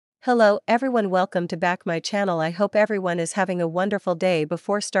Hello everyone, welcome to back my channel. I hope everyone is having a wonderful day.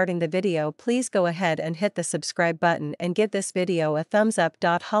 Before starting the video, please go ahead and hit the subscribe button and give this video a thumbs up.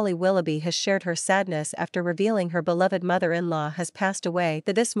 Holly Willoughby has shared her sadness after revealing her beloved mother-in-law has passed away.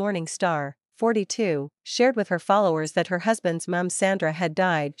 The This Morning star, 42, shared with her followers that her husband's mum Sandra had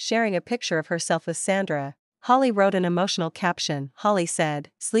died. Sharing a picture of herself with Sandra, Holly wrote an emotional caption. Holly said,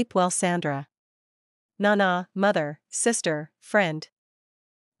 "Sleep well, Sandra. Nana, mother, sister, friend.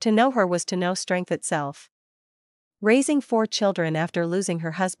 To know her was to know strength itself." Raising 4 children after losing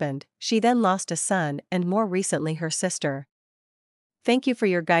her husband, she then lost a son and more recently her sister. "Thank you for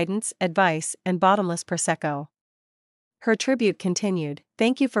your guidance, advice, and bottomless prosecco." Her tribute continued,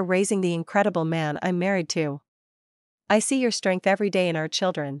 "Thank you for raising the incredible man I'm married to. I see your strength every day in our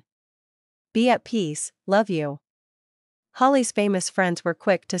children. Be at peace, love you." Holly's famous friends were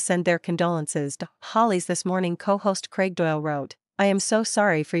quick to send their condolences. Holly's This Morning co-host Craig Doyle wrote, "I am so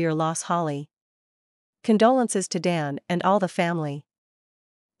sorry for your loss, Holly. Condolences to Dan and all the family."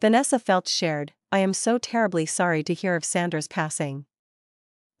 Vanessa Felch shared, "I am so terribly sorry to hear of Sandra's passing.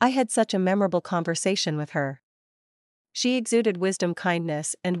 I had such a memorable conversation with her. She exuded wisdom,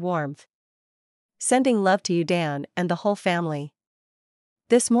 kindness, and warmth. Sending love to you, Dan, and the whole family."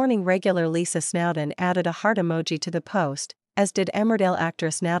 This Morning regular Lisa Snowden added a heart emoji to the post, as did Emmerdale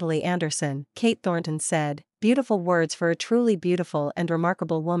actress Natalie Anderson. Kate Thornton said, "Beautiful words for a truly beautiful and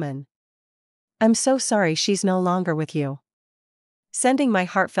remarkable woman. I'm so sorry she's no longer with you. Sending my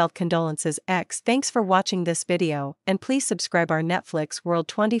heartfelt condolences. Thanks for watching this video, and please subscribe our Netflix World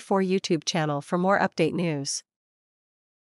 24 YouTube channel for more update news."